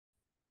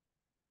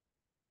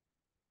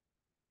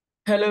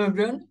Hello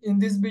everyone. In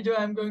this video,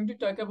 I am going to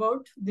talk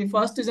about the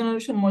first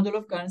generation model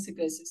of currency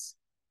crisis.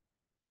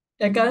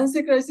 A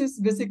currency crisis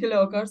basically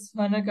occurs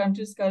when a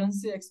country's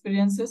currency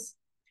experiences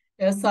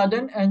a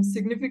sudden and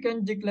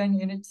significant decline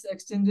in its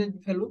exchange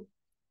rate value,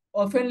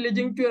 often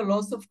leading to a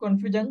loss of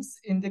confidence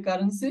in the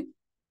currency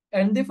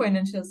and the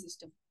financial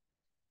system.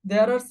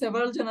 There are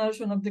several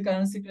generations of the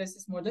currency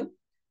crisis model,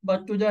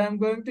 but today I am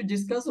going to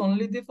discuss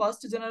only the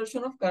first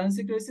generation of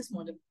currency crisis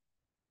model.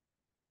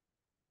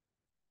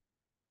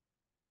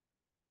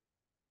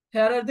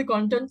 Here are the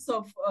contents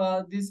of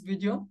this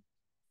video.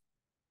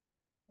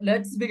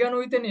 Let's begin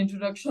with an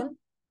introduction.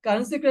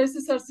 Currency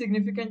crises are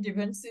significant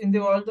events in the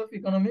world of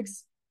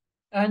economics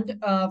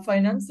and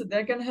finance.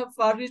 They can have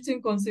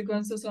far-reaching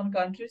consequences on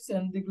countries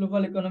and the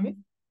global economy.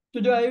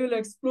 Today, I will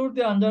explore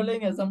the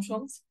underlying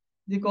assumptions,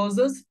 the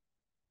causes,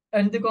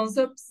 and the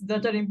concepts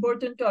that are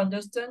important to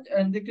understand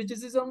and the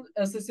criticism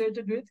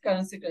associated with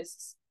currency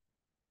crisis.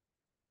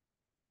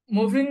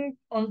 Moving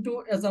on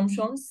to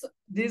assumptions,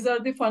 these are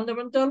the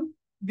fundamental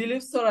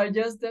beliefs or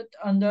ideas that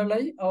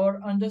underlie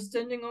our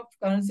understanding of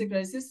currency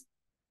crisis.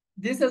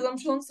 These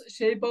assumptions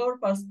shape our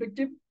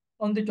perspective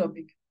on the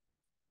topic.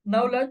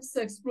 Now let's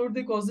explore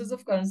the causes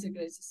of currency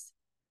crisis.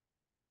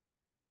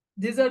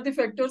 These are the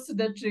factors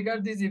that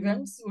trigger these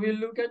events. We'll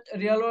look at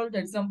real-world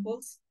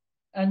examples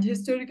and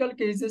historical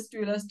cases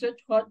to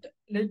illustrate what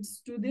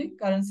leads to the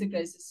currency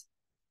crisis.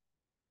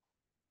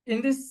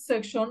 In this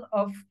section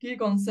of key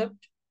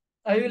concept,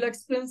 I will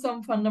explain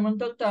some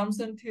fundamental terms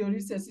and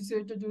theories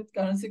associated with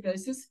currency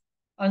crisis.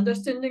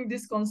 Understanding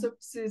these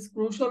concepts is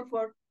crucial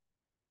for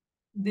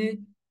the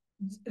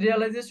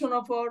realization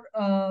of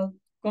our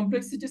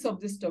complexities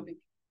of this topic.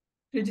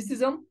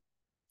 Criticism.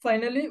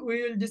 Finally,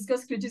 we will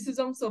discuss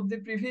criticisms of the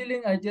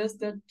prevailing ideas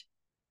that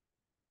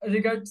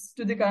regards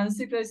to the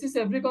currency crisis.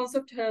 Every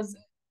concept has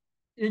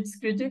its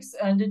critics,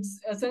 and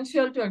it's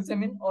essential to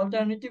examine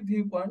alternative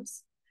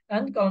viewpoints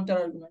and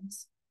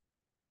counter-arguments.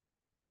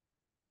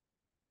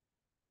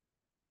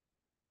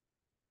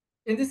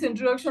 In this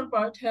introduction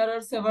part, here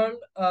are several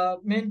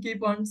main key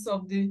points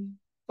of the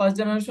first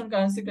generation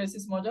currency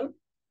crisis model.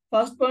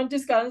 First point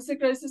is currency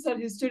crises are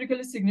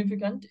historically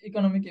significant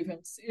economic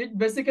events. It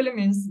basically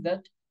means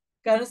that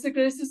currency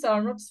crises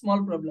are not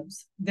small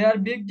problems. They are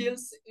big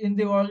deals in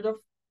the world of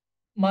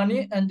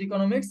money and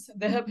economics.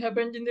 They have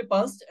happened in the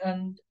past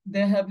and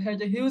they have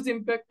had a huge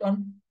impact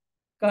on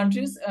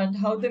countries and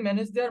how they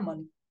manage their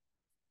money.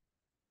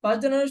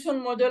 First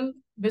generation model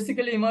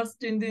basically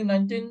emerged in the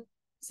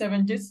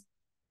 1970s.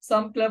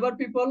 Some clever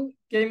people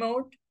came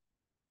out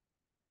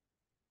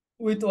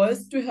with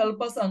ways to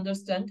help us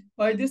understand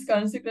why this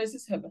currency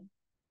crisis happened.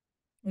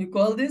 We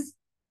call these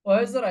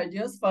ways or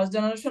ideas first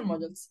generation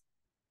models.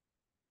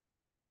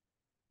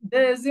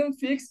 They assume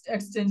fixed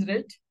exchange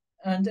rate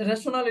and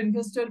rational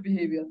investor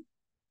behavior.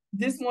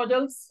 These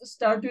models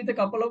start with a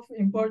couple of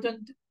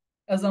important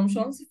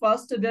assumptions.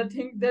 First, they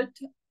think that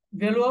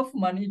value of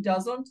money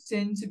doesn't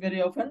change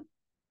very often.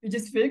 It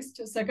is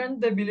fixed.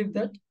 Second, they believe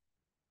that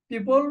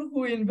people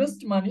who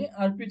invest money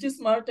are pretty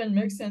smart and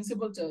make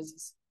sensible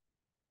choices.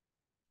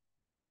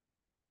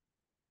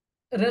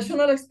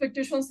 Rational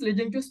expectations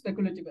leading to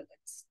speculative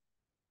attacks.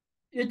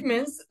 It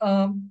means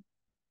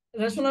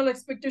rational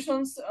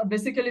expectations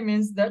basically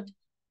means that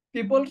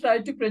people try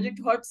to predict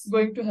what's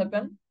going to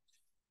happen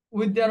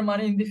with their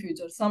money in the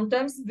future.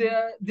 Sometimes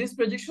these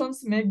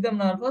predictions make them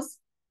nervous,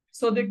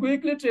 so they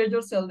quickly trade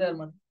or sell their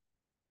money.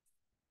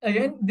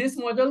 Again, these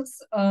models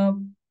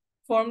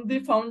form the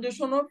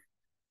foundation of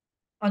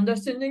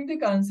understanding the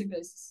currency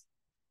crisis.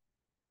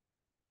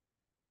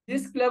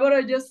 These clever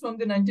ideas from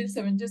the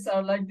 1970s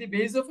are like the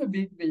base of a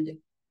big building.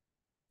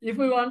 If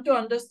we want to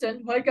understand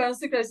why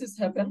currency crises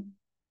happen,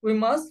 we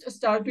must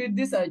start with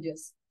these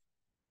ideas.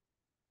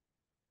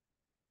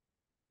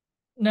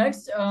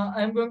 Next,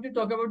 I'm going to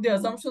talk about the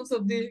assumptions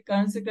of the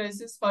currency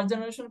crisis, first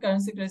generation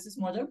currency crisis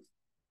model.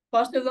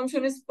 First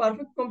assumption is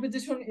perfect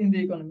competition in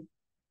the economy.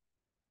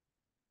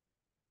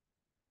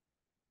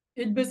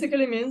 It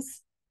basically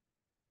means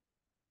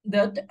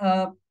that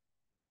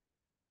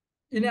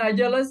in an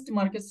idealized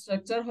market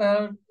structure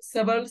where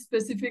several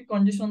specific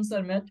conditions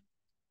are met,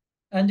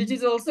 and it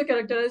is also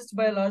characterized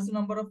by a large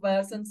number of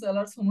buyers and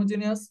sellers,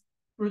 homogeneous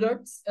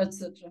products,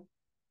 etc.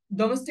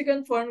 Domestic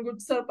and foreign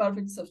goods are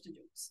perfect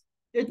substitutes.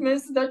 It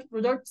means that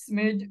products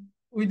made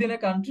within a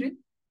country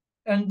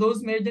and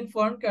those made in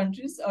foreign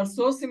countries are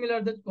so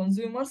similar that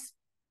consumers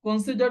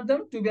consider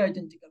them to be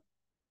identical.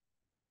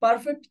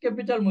 Perfect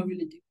capital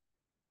mobility.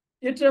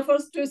 It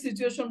refers to a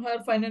situation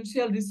where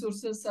financial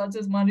resources such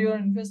as money or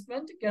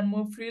investment can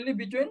move freely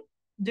between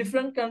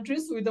different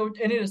countries without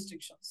any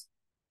restrictions.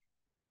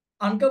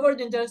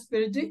 Uncovered interest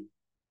parity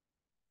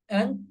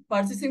and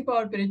purchasing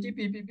power parity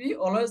 (PPP)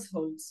 always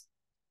holds.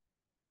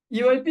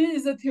 UIP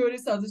is a theory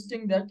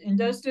suggesting that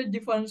interest rate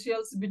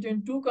differentials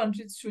between two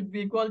countries should be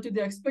equal to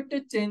the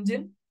expected change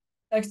in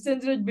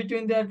exchange rate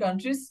between their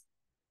countries,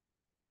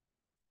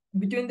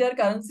 between their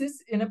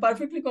currencies. In a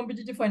perfectly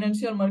competitive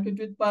financial market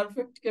with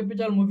perfect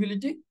capital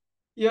mobility,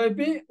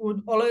 UIP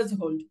would always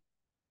hold.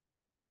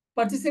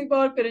 Purchasing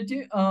power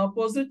parity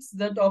posits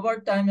that over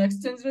time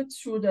exchange rates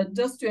should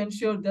adjust to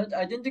ensure that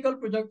identical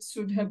products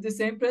should have the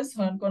same price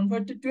when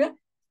converted to a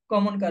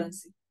common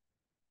currency.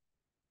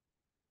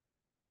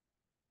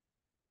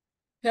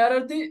 Here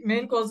are the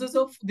main causes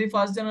of the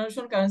first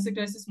generation currency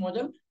crisis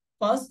model.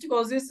 First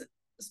cause is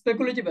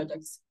speculative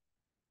attacks.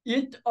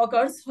 It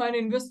occurs when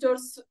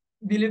investors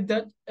believe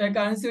that a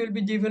currency will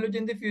be devalued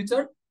in the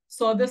future,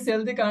 so they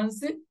sell the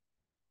currency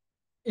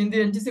in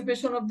the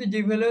anticipation of the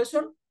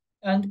devaluation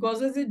and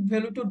causes its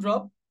value to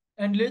drop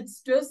and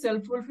leads to a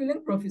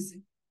self-fulfilling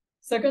prophecy.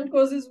 Second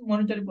cause is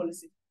monetary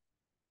policy.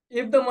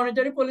 If the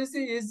monetary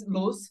policy is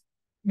loose,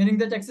 meaning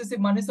that excessive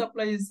money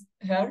supply is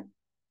here,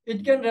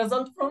 it can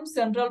result from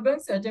central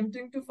banks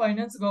attempting to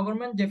finance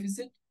government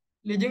deficit,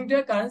 leading to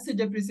a currency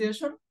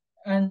depreciation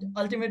and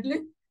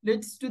ultimately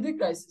leads to the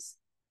crisis.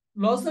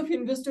 Loss of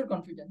investor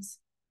confidence.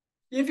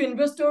 If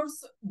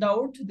investors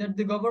doubt that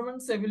the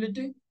government's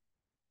ability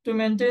to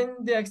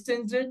maintain the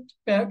exchange rate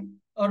peg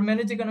or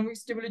manage economic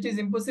stability is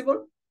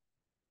impossible,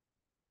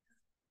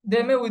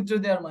 they may withdraw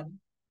their money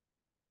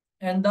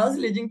and thus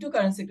leading to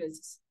currency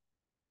crisis.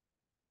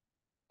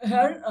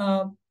 Here,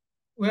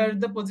 we are in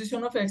the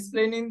position of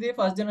explaining the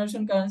first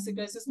generation currency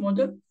crisis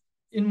model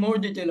in more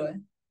detail way.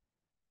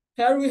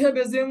 Here we have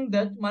assumed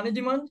that money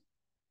demand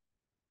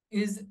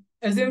is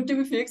assumed to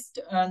be fixed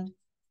and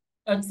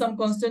at some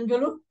constant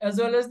value as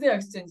well as the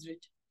exchange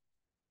rate.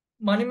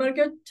 Money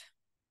market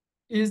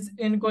is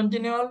in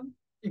continual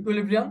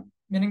equilibrium,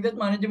 meaning that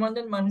money demand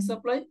and money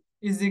supply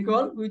is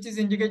equal, which is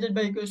indicated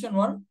by equation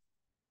 1.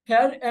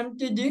 Here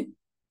MTD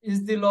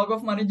is the log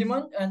of money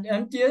demand and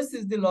MTS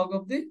is the log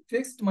of the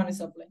fixed money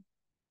supply.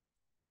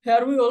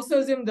 Here we also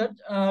assume that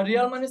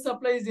real money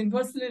supply is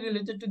inversely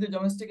related to the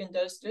domestic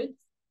interest rate,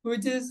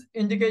 which is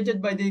indicated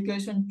by the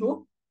equation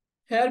 2.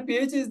 Here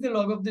PH is the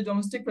log of the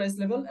domestic price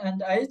level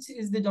and IH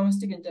is the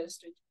domestic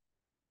interest rate.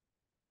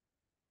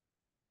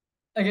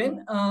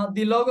 Again,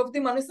 the log of the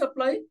money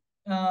supply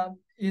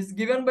is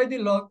given by the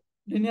log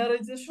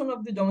linearization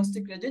of the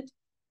domestic credit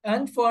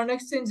and foreign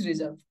exchange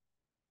reserve,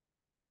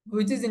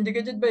 which is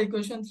indicated by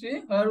equation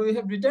 3, where we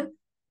have written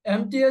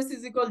MTS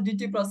is equal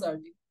DT plus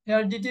RT.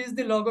 Here DT is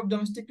the log of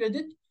domestic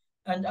credit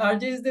and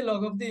RT is the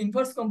log of the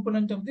inverse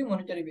component of the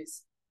monetary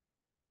base.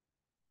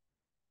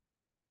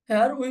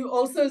 Here we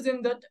also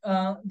assume that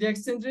the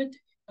exchange rate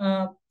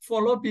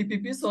follow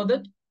PPP so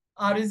that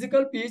R is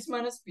equal PH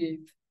minus PF,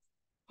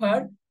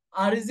 where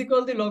R is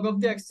equal the log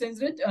of the exchange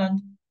rate and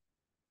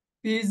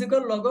P is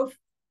equal log of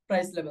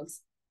price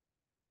levels.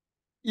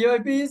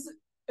 EOP is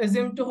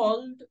assumed to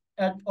hold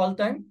at all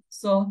time,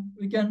 so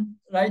we can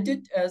write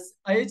it as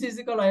IH is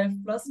equal IF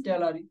plus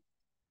del RE,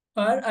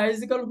 where I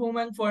is equal home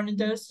and foreign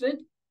interest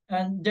rate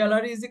and del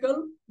RE is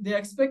equal the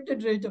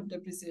expected rate of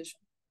depreciation.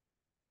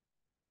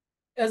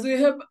 As we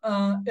have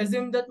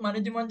assumed that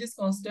money demand is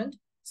constant,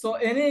 so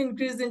any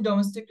increase in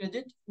domestic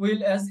credit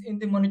will, as in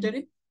the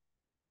monetary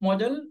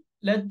model,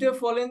 lead to a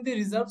fall in the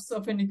reserves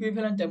of an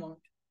equivalent amount.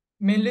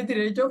 Mainly the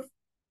rate of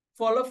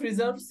fall of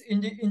reserves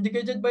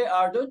indicated by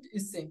R dot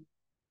is same.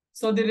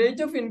 So the rate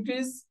of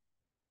increase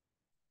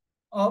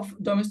of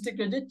domestic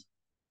credit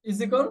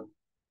is equal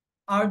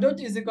R dot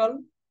is equal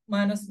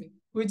minus me,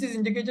 which is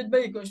indicated by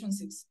equation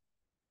 6.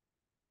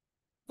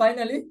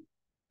 Finally,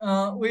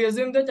 we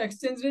assume that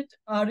exchange rate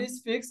R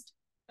is fixed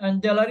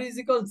and del R is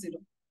equal 0.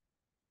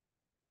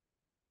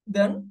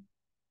 Then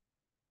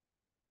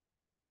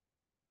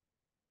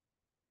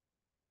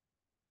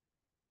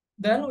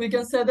we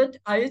can say that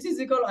IH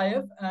is equal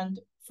IF and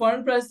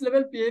foreign price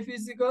level PF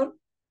is equal,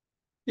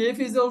 PF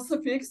is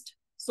also fixed.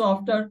 So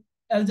after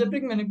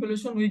algebraic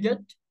manipulation, we get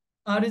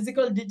R is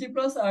equal DT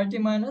plus RT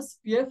minus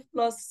PF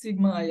plus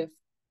sigma IF.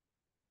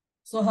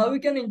 So how we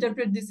can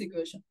interpret this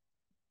equation?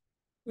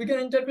 We can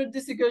interpret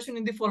this equation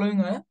in the following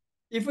way.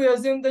 If we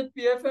assume that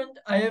PF and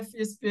IF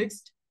is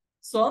fixed,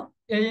 so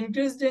a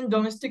increase in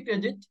domestic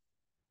credit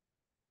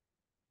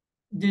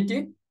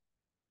DT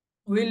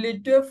will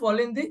lead to a fall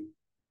in the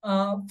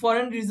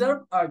foreign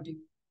reserve RT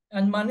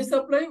and money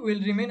supply will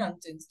remain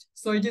unchanged.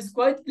 So it is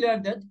quite clear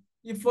that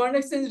if foreign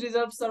exchange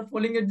reserves are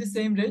falling at the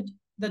same rate,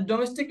 the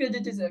domestic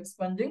credit is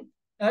expanding.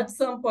 At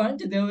some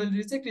point, they will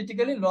reach a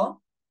critically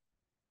low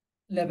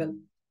level.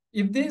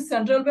 If the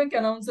central bank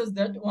announces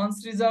that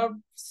once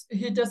reserves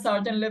hit a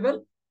certain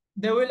level,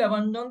 they will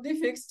abandon the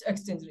fixed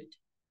exchange rate.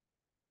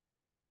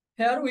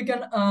 Here we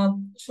can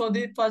show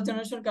the first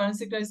generation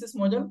currency crisis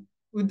model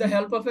with the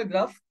help of a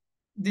graph.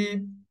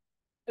 The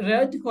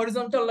red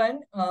horizontal line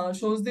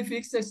shows the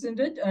fixed exchange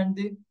rate and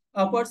the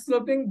upward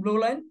sloping blue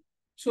line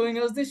showing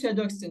us the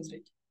shadow exchange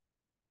rate.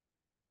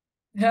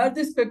 Here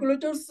the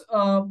speculators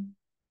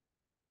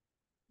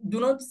do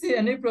not see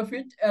any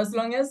profit as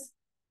long as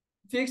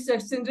fixed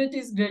exchange rate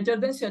is greater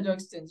than shadow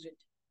exchange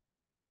rate.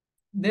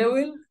 They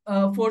will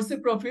foresee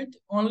profit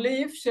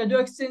only if shadow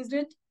exchange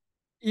rate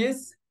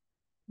is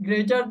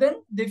greater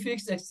than the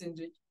fixed exchange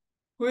rate,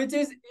 which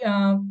is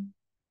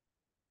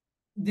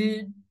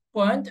the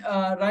point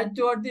right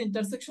toward the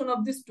intersection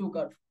of these 2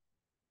 curves.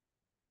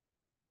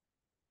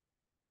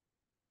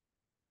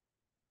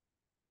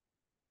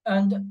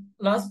 And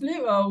lastly,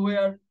 we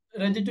are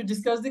ready to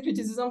discuss the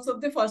criticisms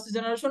of the first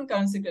generation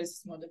currency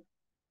crisis model.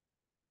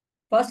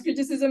 First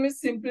criticism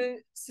is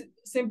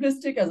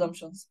simplistic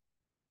assumptions.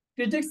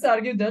 Critics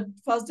argue that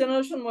first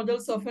generation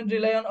models often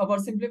rely on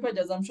oversimplified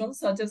assumptions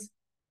such as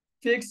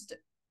fixed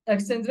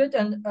exchange rate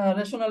and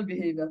rational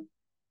behavior.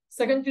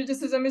 Second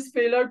criticism is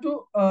failure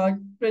to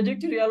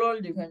predict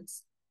real-world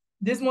events.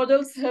 These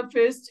models have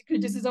faced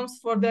criticisms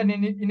for their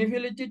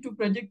inability to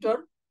predict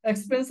or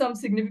explain some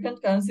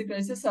significant currency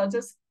crises such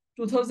as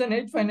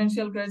 2008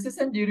 financial crisis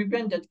and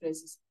European debt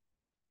crisis.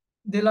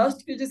 The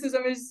last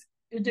criticism is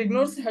it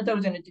ignores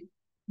heterogeneity.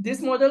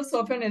 These models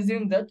often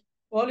assume that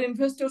all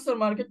investors or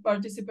market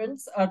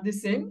participants are the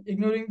same,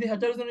 ignoring the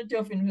heterogeneity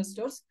of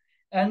investors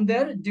and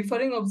their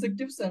differing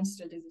objectives and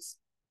strategies.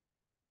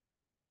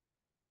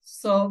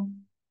 So,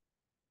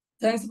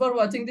 thanks for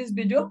watching this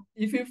video.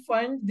 If you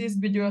find this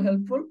video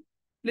helpful,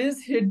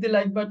 please hit the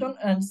like button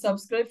and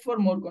subscribe for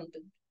more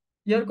content.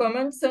 Your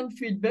comments and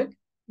feedback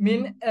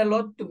mean a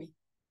lot to me.